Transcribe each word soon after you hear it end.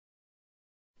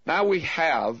Now we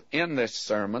have in this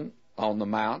Sermon on the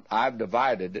Mount, I've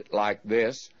divided it like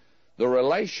this: the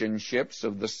relationships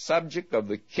of the subject of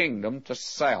the kingdom to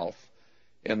self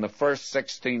in the first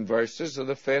 16 verses of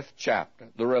the 5th chapter.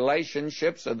 The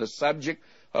relationships of the subject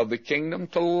of the kingdom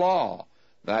to law.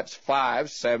 That's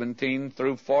 5:17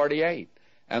 through 48.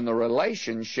 And the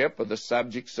relationship of the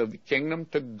subjects of the kingdom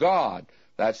to God.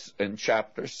 That's in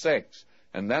chapter 6.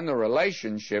 And then the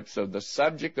relationships of the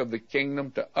subject of the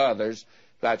kingdom to others.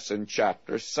 That's in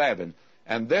chapter 7.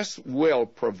 And this will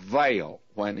prevail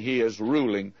when he is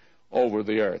ruling over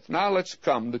the earth. Now let's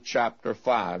come to chapter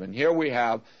 5. And here we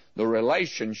have the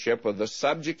relationship of the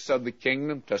subjects of the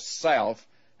kingdom to self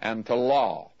and to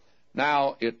law.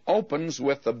 Now, it opens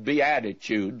with the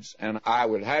Beatitudes, and I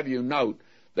would have you note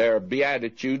there are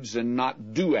Beatitudes and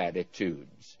not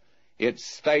do-attitudes. It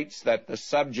states that the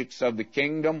subjects of the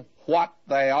kingdom, what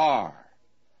they are,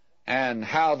 and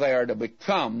how they are to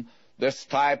become this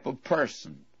type of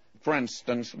person. For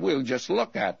instance, we'll just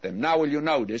look at them. Now, will you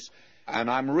notice, and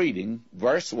I'm reading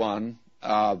verse 1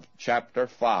 of chapter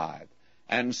 5.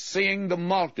 And seeing the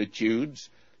multitudes,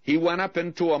 he went up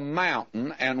into a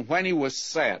mountain, and when he was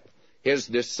set, his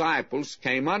disciples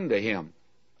came unto him.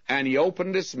 And he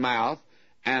opened his mouth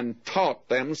and taught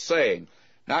them, saying.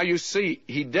 Now you see,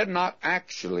 he did not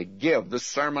actually give the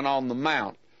Sermon on the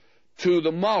Mount to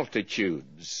the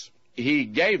multitudes. He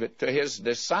gave it to his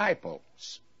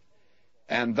disciples.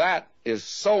 And that is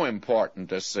so important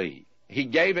to see. He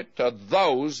gave it to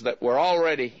those that were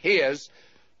already his.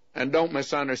 And don't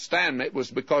misunderstand me, it was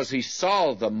because he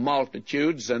saw the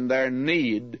multitudes and their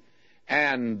need,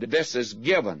 and this is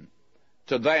given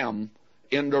to them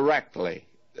indirectly.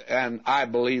 And I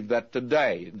believe that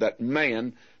today, that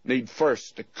men need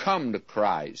first to come to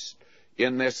Christ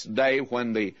in this day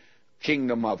when the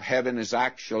kingdom of heaven is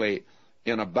actually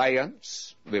in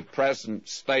abeyance. The present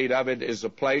state of it is a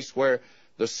place where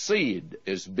the seed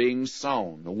is being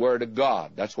sown, the Word of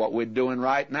God. That's what we're doing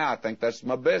right now. I think that's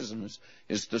my business,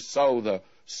 is to sow the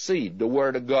seed, the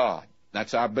Word of God.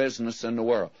 That's our business in the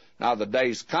world. Now the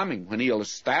day's coming when he'll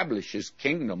establish his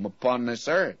kingdom upon this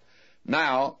earth.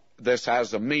 Now, this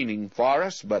has a meaning for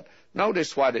us, but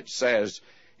notice what it says.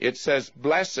 It says,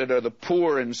 blessed are the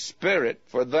poor in spirit,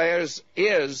 for theirs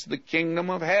is the kingdom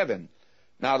of heaven.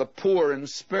 Now, the poor in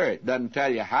spirit doesn't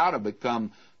tell you how to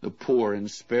become the poor in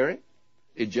spirit.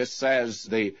 It just says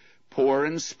the poor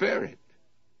in spirit.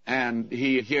 And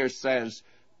he here says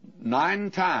 9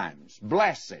 times,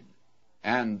 blessed.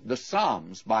 And the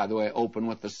Psalms, by the way, open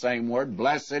with the same word,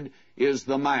 blessed is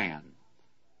the man.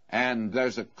 And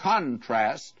there's a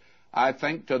contrast, I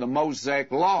think, to the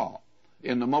Mosaic Law.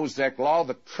 In the Mosaic Law,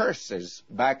 the curses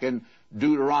back in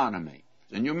Deuteronomy.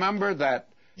 And you remember that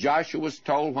Joshua was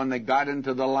told when they got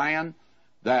into the land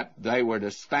that they were to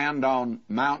stand on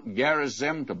Mount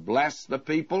Gerizim to bless the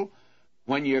people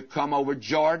when you come over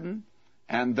Jordan,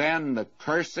 and then the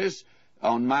curses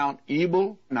on Mount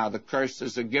Ebal. Now the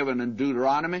curses are given in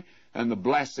Deuteronomy, and the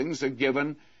blessings are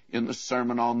given in the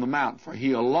Sermon on the Mount, for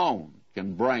he alone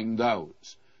can bring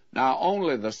those. Now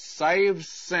only the saved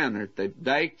sinner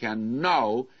today can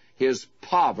know his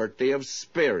poverty of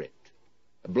spirit.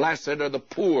 Blessed are the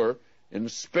poor in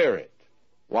spirit.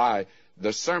 Why,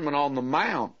 the Sermon on the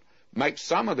Mount makes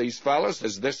some of these fellows,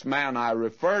 as this man I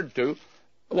referred to,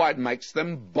 why, it makes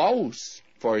them boast,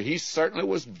 for he certainly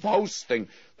was boasting.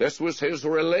 This was his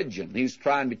religion. He's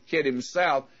trying to kid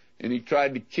himself, and he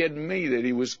tried to kid me that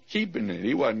he was keeping it.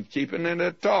 He wasn't keeping it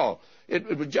at all.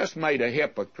 It just made a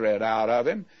hypocrite out of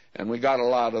him, and we got a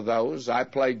lot of those. I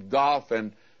played golf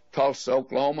in Tulsa,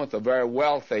 Oklahoma, with a very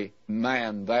wealthy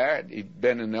man there. He'd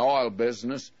been in the oil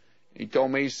business. He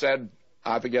told me, he said,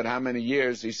 I forget how many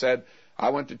years, he said, I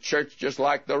went to church just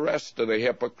like the rest of the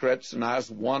hypocrites, and I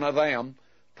was one of them,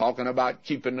 talking about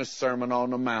keeping the Sermon on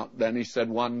the Mount. Then he said,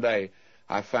 one day,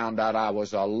 I found out I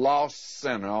was a lost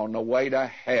sinner on the way to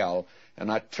hell,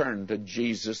 and I turned to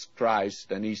Jesus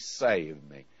Christ, and he saved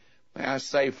me. May I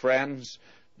say, friends,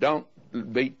 don't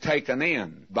be taken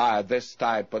in by this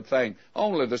type of thing.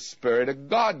 Only the Spirit of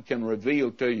God can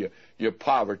reveal to you your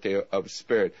poverty of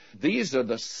spirit. These are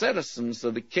the citizens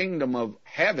of the kingdom of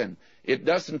heaven. It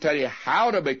doesn't tell you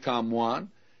how to become one.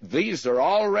 These are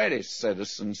already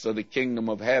citizens of the kingdom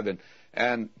of heaven.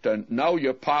 And to know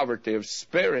your poverty of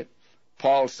spirit,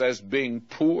 Paul says, being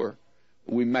poor,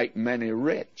 we make many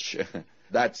rich.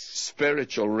 That's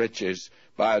spiritual riches,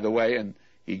 by the way, and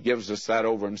he gives us that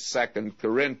over in 2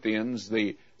 Corinthians,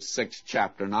 the 6th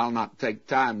chapter, and I'll not take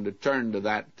time to turn to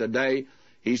that today.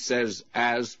 He says,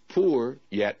 as poor,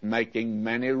 yet making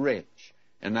many rich,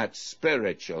 and that's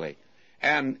spiritually.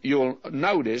 And you'll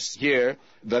notice here,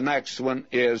 the next one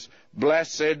is,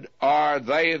 blessed are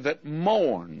they that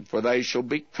mourn, for they shall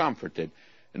be comforted.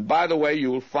 And by the way,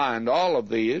 you'll find all of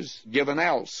these given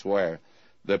elsewhere.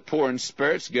 The poor in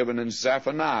spirits given in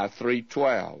Zephaniah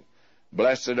 3:12.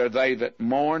 Blessed are they that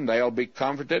mourn, they'll be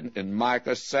comforted, in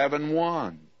Micah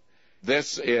 7:1.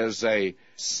 This is a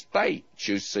state,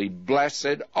 you see.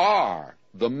 Blessed are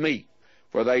the meek,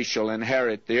 for they shall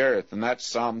inherit the earth. And that's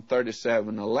Psalm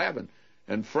 37:11.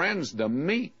 And friends, the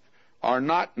meek are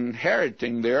not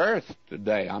inheriting the earth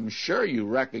today. I'm sure you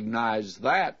recognize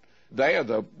that. They are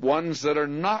the ones that are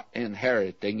not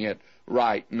inheriting it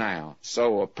right now.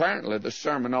 So apparently the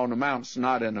Sermon on the Mount's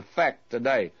not in effect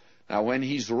today. Now, when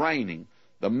he's reigning,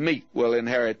 the meek will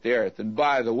inherit the earth. And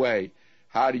by the way,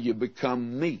 how do you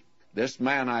become meek? This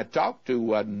man I talked to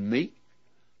wasn't meek.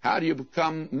 How do you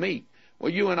become meek?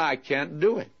 Well, you and I can't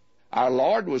do it. Our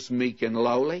Lord was meek and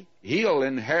lowly. He'll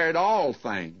inherit all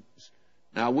things.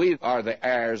 Now, we are the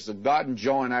heirs of God and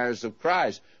joint heirs of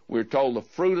Christ. We're told the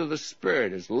fruit of the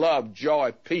Spirit is love,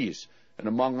 joy, peace, and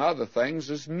among other things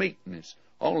is meekness.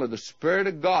 Only the Spirit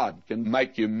of God can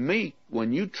make you meek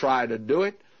when you try to do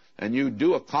it, and you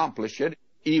do accomplish it,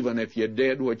 even if you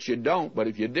did, which you don't. But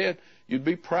if you did, you'd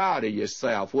be proud of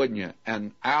yourself, wouldn't you?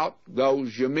 And out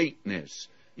goes your meekness.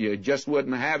 You just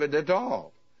wouldn't have it at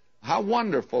all. How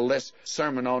wonderful this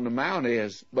Sermon on the Mount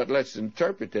is, but let's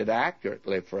interpret it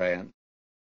accurately, friend.